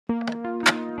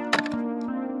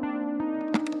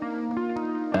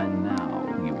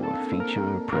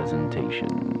feature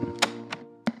presentation.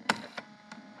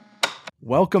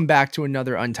 Welcome back to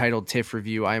another Untitled TIFF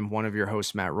review. I am one of your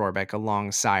hosts, Matt Rohrbeck.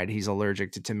 Alongside, he's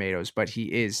allergic to tomatoes, but he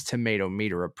is tomato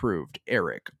meter approved,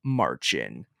 Eric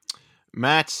Marchin.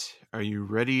 Matt, are you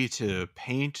ready to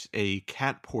paint a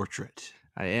cat portrait?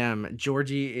 I am.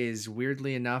 Georgie is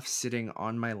weirdly enough sitting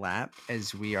on my lap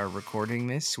as we are recording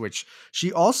this, which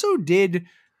she also did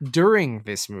during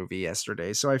this movie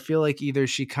yesterday. So I feel like either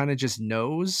she kind of just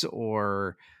knows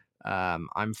or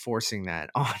I'm forcing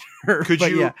that on her.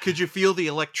 Could you feel the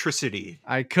electricity?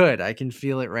 I can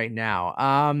feel it right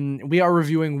now. We are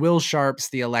reviewing Will Sharpe's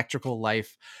The Electrical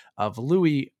Life of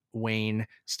Louis Wain,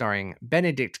 starring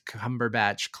Benedict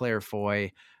Cumberbatch, Claire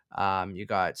Foy. You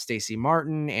got Stacey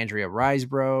Martin, Andrea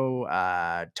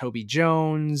Riseborough, Toby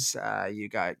Jones. You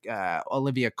got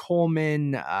Olivia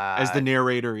Colman As the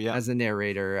narrator. Yeah, as the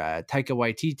narrator. Taika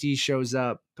Waititi shows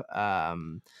up.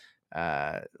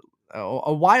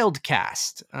 A wild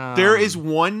cast. There is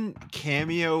one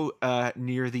cameo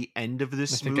near the end of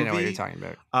this movie. I know what you're talking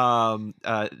about.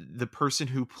 The person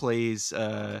who plays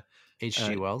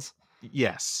H.G. Wells.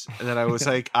 Yes, that I was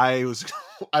like, I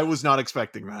was not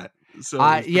expecting that. So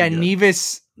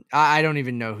Nevis. I don't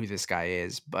even know who this guy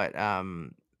is, but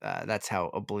that's how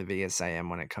oblivious I am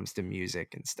when it comes to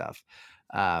music and stuff.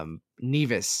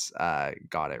 Nevis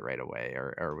got it right away,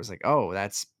 or was like, oh,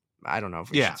 that's. I don't know if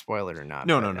we should spoil it or not.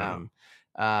 No.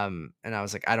 And I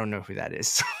was like, I don't know who that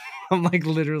is. I'm like,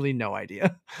 literally no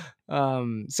idea.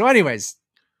 So anyways,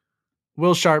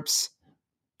 Will Sharpe's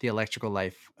The Electrical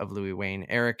Life of Louis Wain.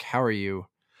 Eric, how are you?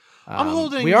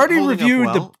 We already reviewed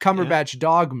the Cumberbatch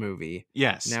dog movie.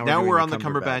 Yes. Now we're on the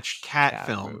Cumberbatch cat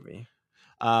film movie.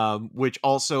 Which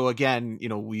also, again,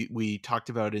 we talked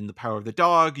about in The Power of the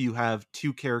Dog. You have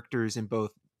two characters in both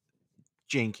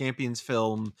Jane Campion's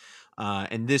film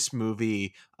and this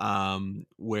movie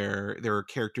where there are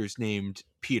characters named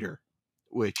Peter,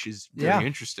 which is very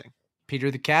interesting. Peter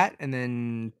the cat and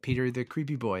then Peter the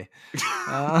creepy boy.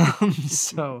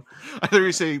 So I thought you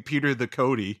were saying Peter the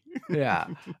Cody. Yeah.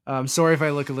 Sorry if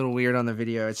I look a little weird on the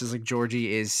video. It's just like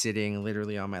Georgie is sitting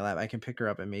literally on my lap. I can pick her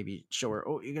up and maybe show her.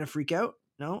 Oh, you're gonna freak out?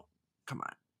 No? Come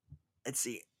on. Let's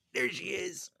see. There she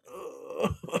is.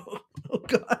 Oh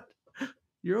God.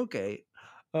 You're okay.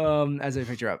 As I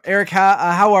picked her up. Eric,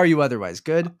 how are you otherwise?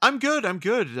 Good? I'm good.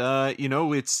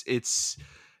 It's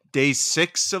day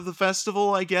 6 of the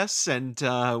festival, I guess, and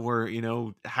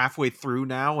we're halfway through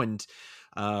now, and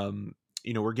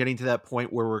we're getting to that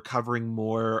point where we're covering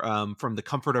more from the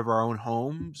comfort of our own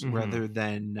homes rather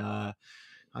than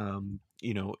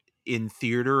in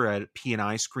theater at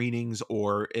P&I screenings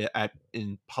or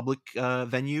in public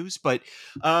venues. But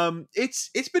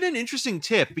it's been an interesting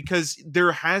tip because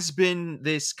there has been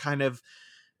this kind of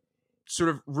sort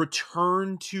of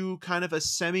return to kind of a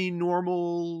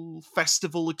semi-normal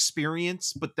festival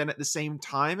experience, but then at the same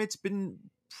time it's been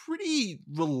pretty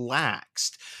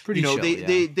relaxed. Chill,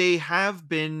 they have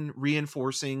been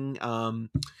reinforcing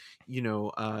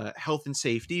health and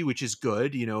safety, which is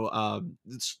good.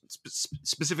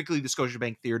 Specifically the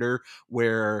Scotiabank Theatre,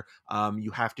 where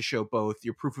you have to show both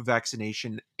your proof of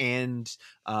vaccination and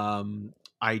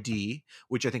ID,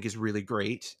 which I think is really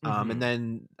great. And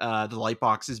then the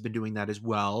Lightbox has been doing that as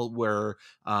well, where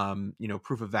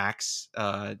proof of vax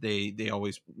they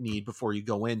always need before you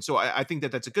go in. So I think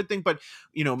that's a good thing. But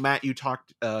Matt, you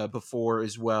talked before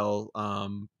as well,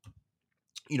 on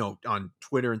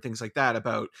Twitter and things like that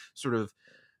about sort of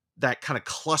that kind of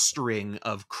clustering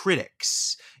of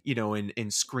critics, in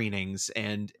screenings,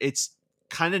 and it's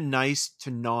kind of nice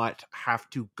to not have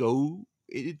to go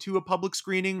to a public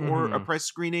screening or a press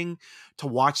screening to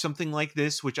watch something like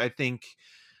this, which I think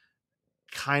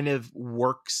kind of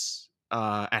works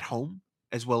at home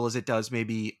as well as it does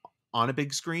maybe on a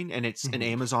big screen, and it's an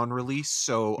Amazon release,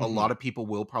 so a lot of people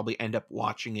will probably end up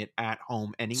watching it at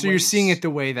home anyway. So you're seeing it the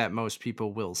way that most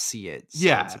people will see it.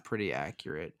 So it's a pretty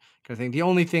accurate kind of thing. The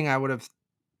only thing I would have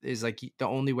is like the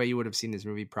only way you would have seen this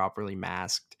movie properly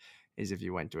masked is if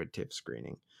you went to a TIFF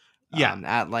screening.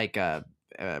 At like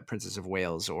Princess of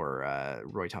Wales or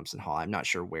Roy Thompson Hall. I'm not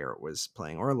sure where it was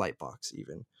playing, or a Lightbox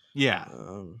even.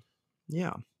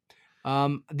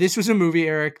 This was a movie,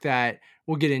 Eric, that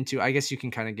we'll get into. I guess you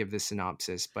can kind of give the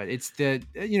synopsis, but it's the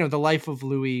life of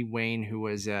Louis Wain, who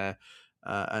was an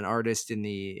artist in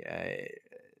the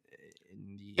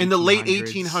late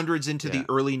 1800s into the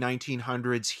early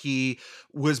 1900s. He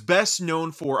was best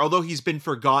known for, although he's been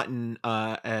forgotten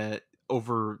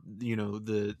over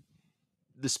the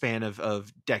span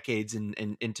of decades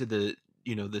and into the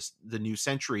the new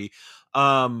century.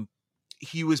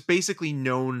 he was basically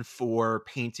known for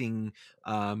painting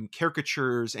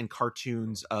caricatures and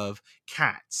cartoons of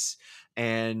cats,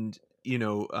 and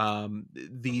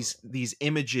these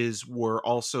images were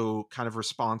also kind of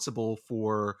responsible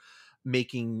for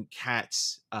making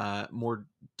cats more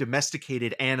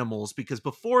domesticated animals, because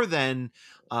before then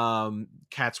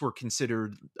cats were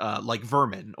considered like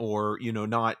vermin, or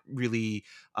not really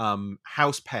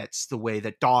house pets the way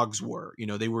that dogs were.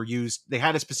 They were used, they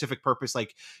had a specific purpose,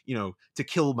 like to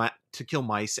kill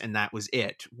mice, and that was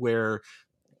it. Where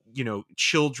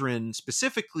children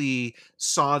specifically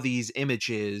saw these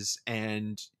images,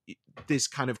 and this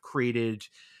kind of created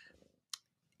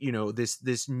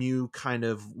this new kind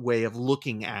of way of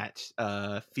looking at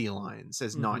felines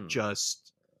as not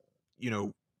just you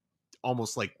know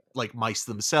almost like mice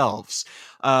themselves.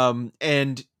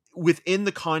 And within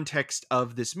the context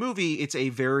of this movie, it's a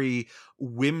very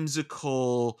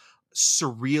whimsical,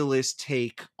 surrealist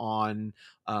take on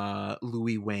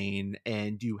Louis Wain,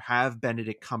 and you have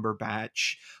Benedict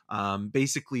Cumberbatch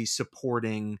basically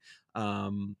supporting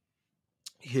um,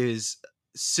 his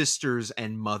sisters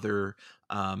and mother,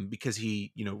 because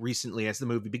he recently, as the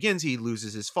movie begins, he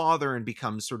loses his father and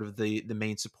becomes sort of the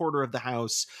main supporter of the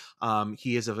house.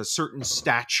 He is of a certain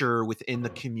stature within the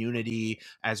community,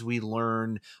 as we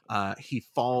learn. He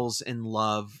falls in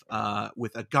love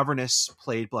with a governess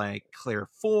played by Claire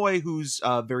Foy, who's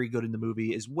very good in the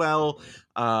movie as well.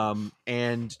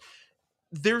 And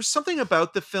there's something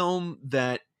about the film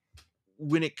that,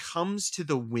 when it comes to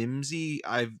the whimsy,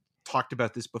 I've talked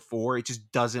about this before, it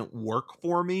just doesn't work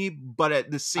for me. But at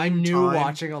the I same knew time,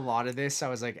 watching a lot of this, I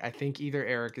was like, I think either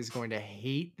Eric is going to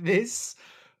hate this,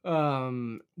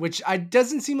 which I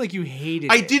doesn't seem like you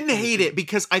hated I it didn't in this hate it, movie.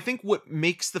 because I think what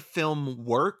makes the film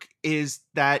work is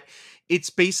that it's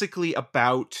basically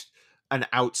about an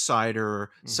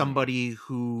outsider, Mhm, somebody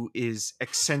who is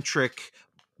eccentric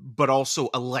but also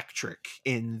electric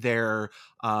in their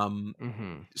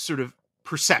mhm, sort of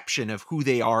perception of who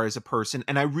they are as a person.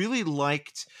 And I really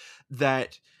liked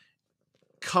that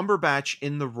Cumberbatch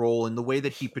in the role, and the way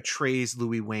that he portrays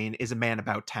Louis Wain, is a man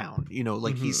about town.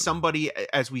 Like, he's mhm. somebody,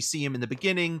 as we see him in the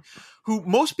beginning, who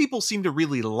most people seem to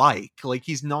really like. Like,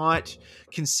 he's not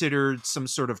considered some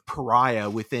sort of pariah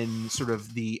within sort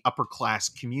of the upper class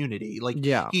community. Like,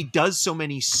 Yeah. he does so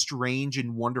many strange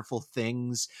and wonderful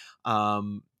things.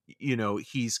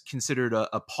 He's considered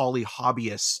a poly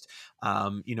hobbyist,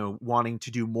 wanting to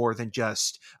do more than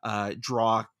just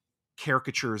draw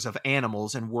caricatures of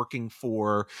animals, and working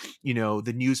for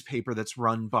the newspaper that's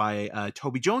run by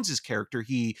Toby Jones's character.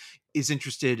 He is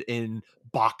interested in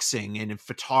boxing and in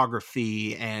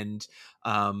photography and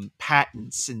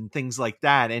patents and things like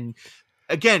that. And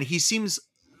again, he seems,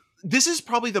 this is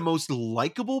probably the most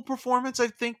likable performance I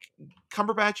think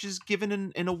Cumberbatch has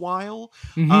given in a while.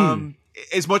 Mhm. Um,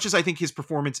 as much as I think his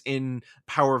performance in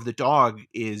Power of the Dog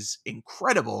is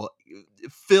incredible,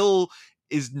 Phil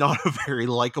is not a very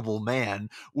likable man.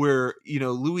 Where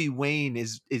Louis Wain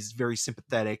is very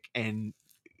sympathetic and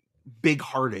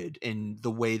big-hearted in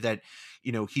the way that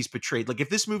he's portrayed. Like, if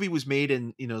this movie was made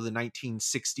in the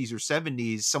 1960s or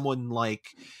 70s, someone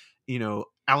like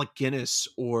Alec Guinness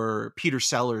or Peter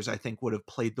Sellers, I think, would have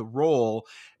played the role.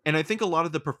 And I think a lot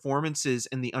of the performances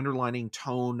and the underlining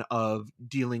tone of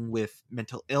dealing with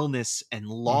mental illness and Mhm.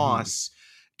 loss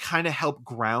kind of help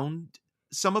ground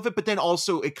some of it. But then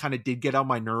also, it kind of did get on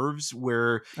my nerves,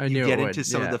 where I you knew it get into would.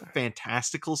 some of Yeah. the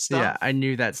fantastical Yeah, stuff. I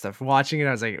knew that stuff. Watching it,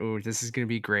 I was like, "Oh, this is gonna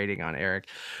be grating on Eric."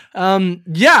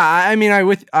 Yeah, I mean,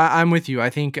 I'm with you. I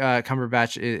think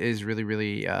Cumberbatch is really,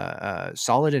 really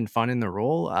solid and fun in the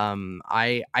role.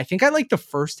 I think I like the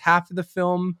first half of the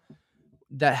film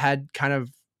that had kind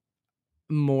of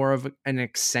more of an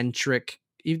eccentric.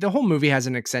 The whole movie has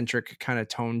an eccentric kind of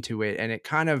tone to it, and it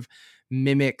kind of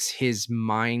mimics his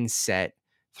mindset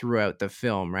throughout the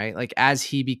film, right? Like, as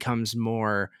he becomes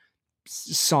more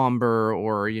somber,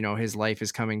 or his life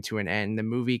is coming to an end, the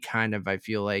movie kind of, I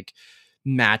feel like,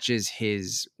 matches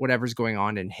his whatever's going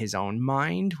on in his own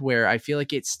mind, where I feel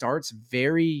like it starts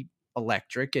very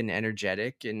electric and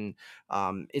energetic, and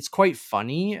it's quite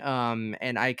funny,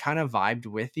 and I kind of vibed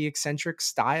with the eccentric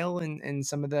style and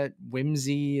some of that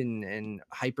whimsy and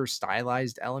hyper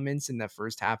stylized elements in the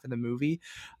first half of the movie.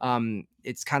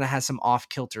 It's kind of has some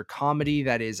off-kilter comedy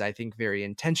that is, I think, very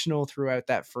intentional throughout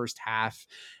that first half,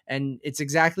 and it's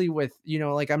exactly with,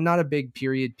 like, I'm not a big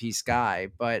period piece guy,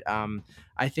 but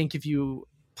I think if you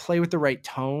play with the right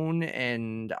tone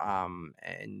and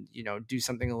do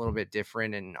something a little bit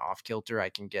different and off kilter, I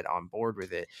can get on board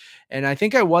with it. And I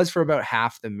think I was for about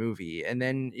half the movie, and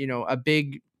then a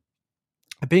big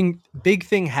a big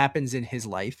thing happens in his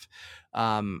life.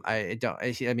 I mean,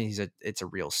 it's a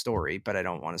real story, but I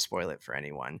don't want to spoil it for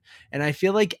anyone. And I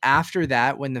feel like after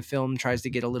that, when the film tries to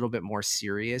get a little bit more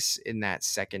serious in that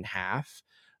second half,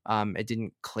 it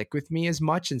didn't click with me as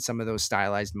much. And some of those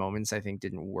stylized moments, I think,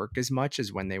 didn't work as much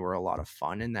as when they were a lot of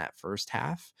fun in that first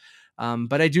half.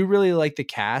 But I do really like the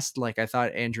cast. Like, I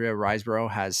thought Andrea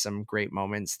Riseborough has some great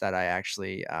moments that I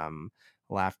actually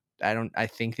laughed. I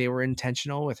think they were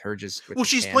intentional with her, just with Well, the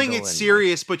she's playing it candle and like,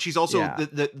 serious, but she's also yeah.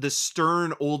 the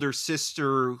stern older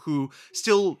sister who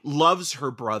still loves her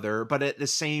brother, but at the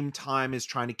same time is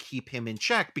trying to keep him in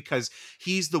check because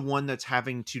he's the one that's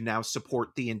having to now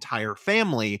support the entire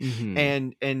family. Hmm.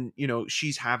 And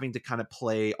she's having to kind of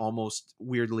play almost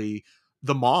weirdly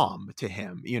the mom to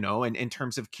him, and in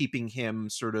terms of keeping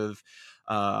him sort of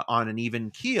on an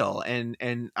even keel. And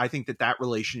I think that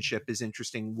relationship is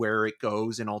interesting, where it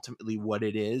goes and ultimately what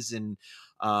it is. And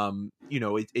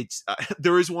it's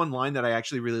there is one line that I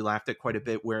actually really laughed at quite a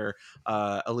bit, where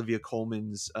Olivia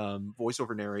Colman's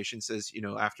voiceover narration says,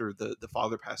 after the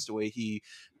father passed away, he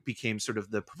became sort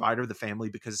of the provider of the family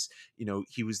because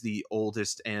he was the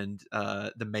oldest and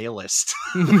the malest.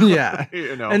 Yeah.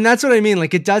 you know And that's what I mean.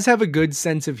 Like, it does have a good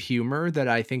sense of humor that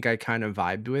I think I kind of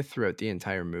vibed with throughout the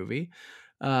entire movie.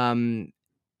 Um,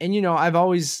 and I've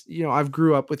always, I've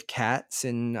grew up with cats,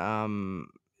 and I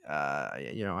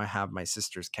have my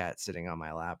sister's cat sitting on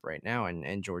my lap right now,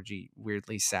 and Georgie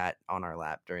weirdly sat on our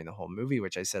lap during the whole movie,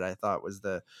 which I said I thought was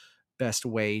the best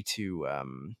way to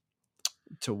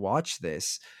watch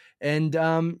this. And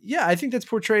yeah, I think that's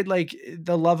portrayed, like,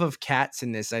 the love of cats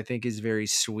in this, I think, is very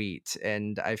sweet.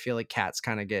 And I feel like cats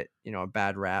kind of get, a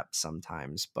bad rap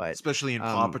sometimes, but Especially in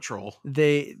Paw Patrol.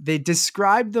 they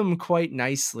describe them quite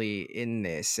nicely in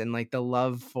this. And like the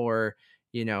love for,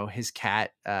 his cat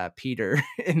Peter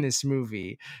in this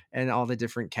movie, and all the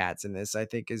different cats in this, I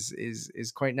think is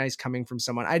quite nice coming from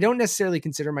someone. I don't necessarily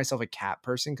consider myself a cat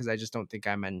person, because I just don't think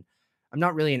I'm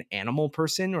not really an animal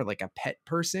person or like a pet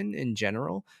person in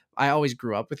general. I always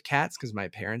grew up with cats because my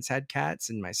parents had cats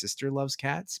and my sister loves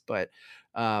cats. But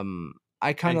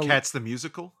I kind And of Cats the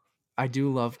Musical. I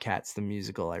do love Cats the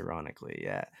musical, ironically,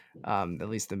 yeah. At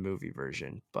least the movie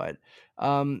version. But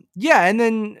yeah, and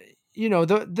then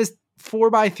the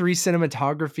 4:3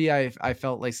 cinematography, I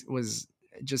felt like was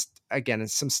just, again,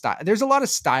 it's some style. There's a lot of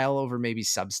style over maybe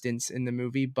substance in the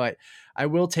movie, but I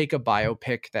will take a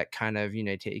biopic that kind of,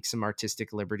 takes some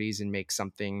artistic liberties and makes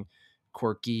something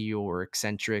quirky or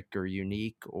eccentric or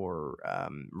unique, or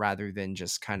rather than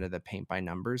just kind of the paint by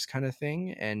numbers kind of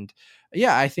thing. And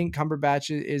yeah, I think Cumberbatch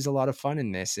is a lot of fun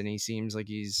in this, and he seems like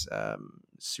he's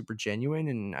super genuine,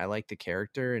 and I like the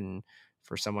character. And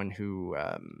for someone who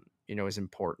is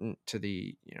important to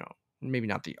the, maybe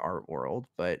not the art world,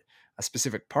 but a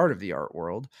specific part of the art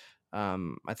world,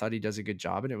 I thought he does a good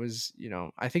job. And it was,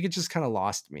 I think it just kind of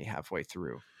lost me halfway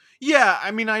through. Yeah, I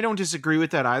mean, I don't disagree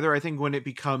with that either. I think when it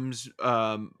becomes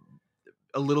a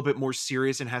little bit more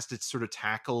serious and has to sort of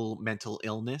tackle mental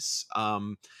illness,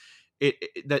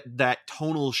 that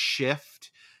tonal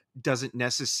shift doesn't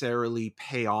necessarily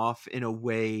pay off in a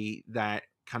way that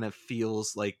kind of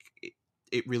feels like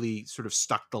it really sort of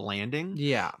stuck the landing.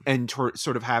 Yeah. And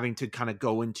sort of having to kind of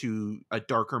go into a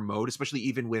darker mode, especially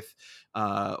even with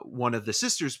one of the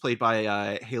sisters played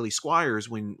by Haley Squires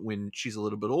when she's a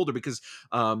little bit older, because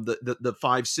the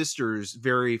five sisters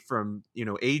vary from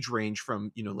age range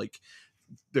from like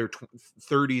their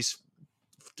 30s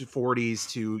to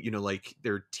 40s to like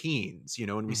their teens,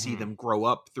 and we see Hmm. them grow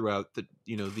up throughout the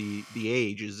the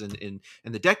ages and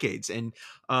the decades. And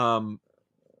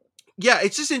yeah,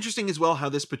 it's just interesting as well how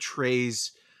this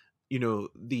portrays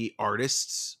the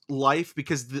artist's life,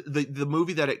 because the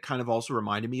movie that it kind of also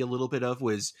reminded me a little bit of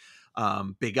was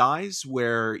Big Eyes,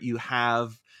 where you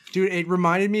have, Dude, it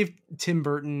reminded me of Tim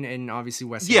Burton and obviously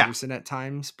Wes yeah, Anderson at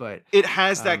times, but it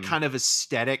has that um kind of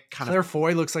aesthetic kind of. Claire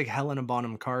Foy looks like Helena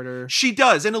Bonham Carter. She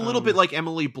does, and a little bit Um, like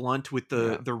Emily Blunt with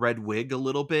yeah, the red wig a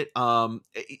little bit.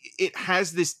 It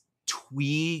has this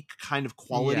twee kind of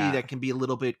quality yeah, that can be a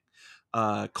little bit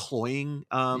cloying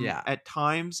yeah, at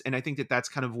times, and I think that that's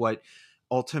kind of what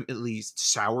ultimately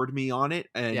soured me on it,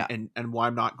 and yeah. and why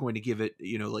I'm not going to give it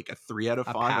like a 3 out of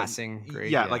A 5. passing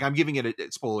grade, Yeah, like yeah. I'm giving it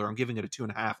a spoiler, I'm giving it a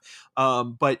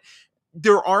 2.5. But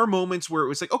there are moments where it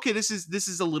was like, okay, this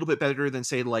is a little bit better than,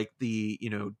 say, like the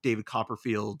David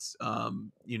Copperfield's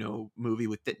movie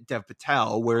with Dev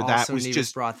Patel, where that Also, was Nevis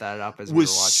just brought that up as we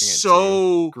was were watching it too.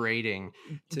 so, Grating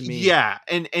to me. yeah,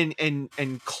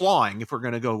 and clawing, if we're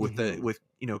gonna go with the Mhm. with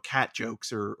cat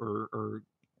jokes or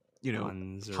you know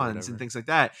Puns or puns and whatever. things like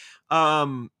that.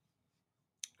 um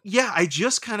yeah, I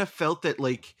just kind of felt that,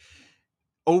 like,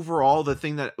 overall, the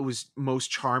thing that was most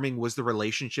charming was the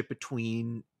relationship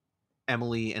between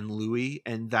Emily and Louis,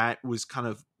 and that was kind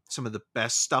of some of the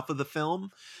best stuff of the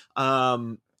film.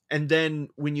 And then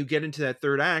when you get into that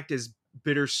third act, as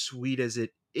bittersweet as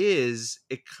it is,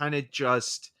 it kind of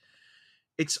just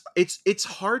it's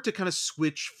hard to kind of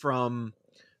switch from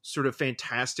sort of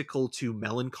fantastical to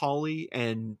melancholy,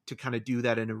 and to kind of do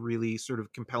that in a really sort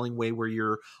of compelling way where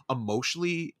you're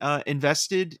emotionally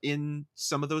invested in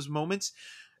some of those moments.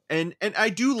 And I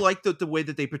do like the way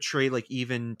that they portray, like,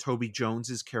 even Toby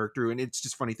Jones's character. And it's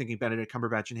just funny thinking Benedict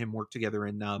Cumberbatch and him work together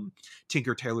in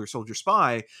Tinker Tailor Soldier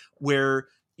Spy, where,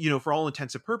 for all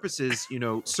intents and purposes,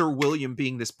 Sir William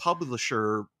being this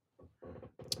publisher,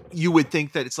 you would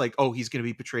think that it's like, oh, he's going to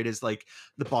be portrayed as like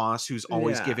the boss who's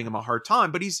always Yeah. giving him a hard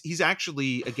time, but he's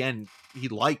actually, again, he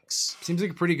likes Seems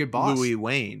like a pretty good boss. Louis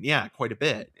Wain, yeah, quite a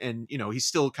bit. And he's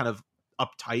still kind of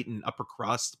uptight and upper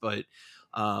crust, but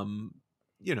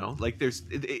like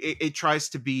it tries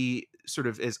to be sort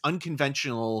of as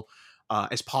unconventional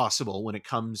as possible when it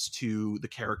comes to the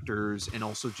characters and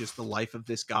also just the life of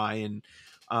this guy. And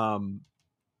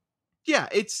yeah,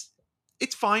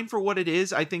 it's fine for what it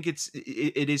is. I think it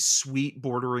is sweet,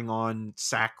 bordering on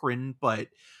saccharine, but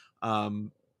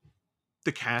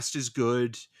the cast is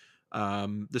good.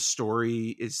 The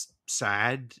story is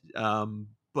sad,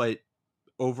 but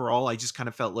overall, I just kind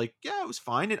of felt like, yeah, it was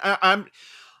fine. And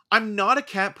I'm not a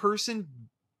cat person,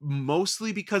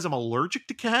 mostly because I'm allergic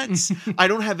to cats. I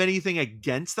don't have anything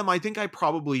against them. I think I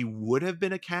probably would have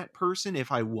been a cat person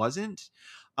if I wasn't.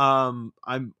 I'm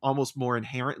almost more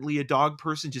inherently a dog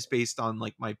person, just based on,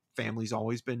 like, my family's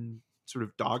always been sort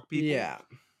of dog people. Yeah.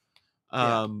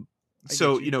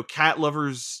 So you. cat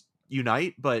lovers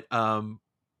unite, but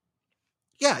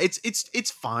yeah,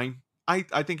 it's fine. I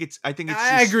think it's I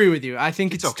just, agree with you. I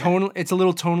think it's okay. It's a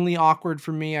little tonally awkward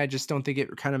for me. I just don't think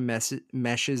it kind of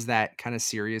meshes that kind of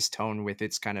serious tone with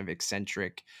its kind of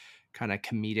eccentric, kind of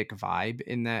comedic vibe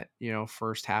in that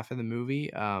first half of the movie.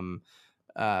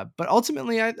 But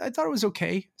ultimately, I thought it was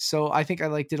okay. So I think I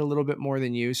liked it a little bit more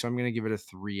than you. So I'm gonna give it a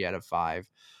 3 out of 5.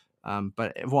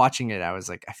 But watching it, I was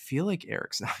like, I feel like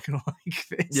Eric's not gonna like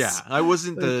this. Yeah, I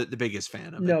wasn't Like, the biggest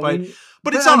fan of it, no,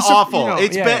 but it's not awful.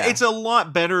 yeah. It's a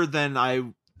lot better than I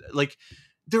like.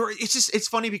 It's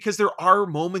funny because there are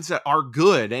moments that are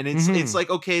good, and it's like,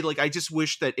 okay, like, I just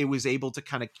wish that it was able to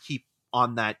kind of keep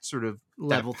on that sort of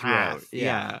Level that throughout. path.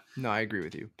 Yeah. No, I agree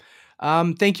with you.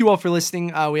 Thank you all for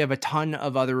listening. We have a ton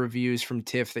of other reviews from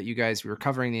TIFF that we were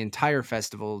covering the entire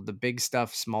festival, the big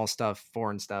stuff, small stuff,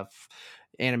 foreign stuff,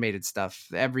 animated stuff,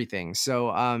 everything.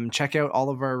 So check out all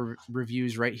of our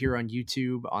reviews right here on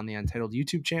YouTube, on the Untitled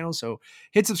YouTube channel. So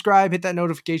hit subscribe, hit that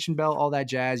notification bell, all that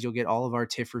jazz. You'll get all of our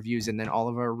TIFF reviews, and then all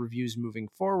of our reviews moving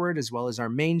forward, as well as our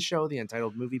main show, the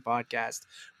Untitled Movie Podcast.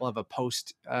 We'll have a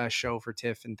post show for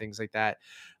TIFF and things like that.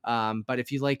 But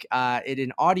if you like it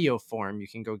in audio form, you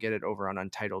can go get it over on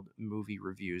Untitled Movie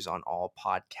Reviews on all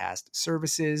podcast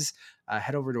services.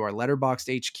 Head over to our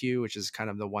Letterboxd HQ, which is kind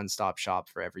of the one-stop shop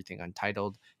for everything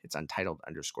Untitled. It's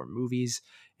Untitled_movies.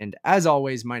 And as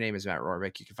always, my name is Matt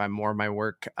Rohrbeck. You can find more of my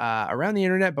work around the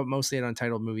internet, but mostly at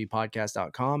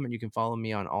UntitledMoviePodcast.com. And you can follow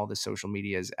me on all the social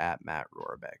medias at Matt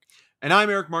Rohrbeck. And I'm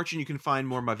Eric March, and you can find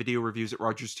more of my video reviews at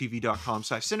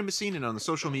rogerstv.com/cinemascene, and on the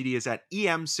social medias at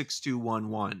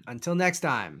EM6211. Until next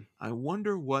time. I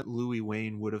wonder what Louis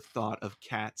Wain would have thought of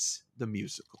Cats the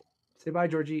musical. Say bye,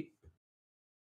 Georgie.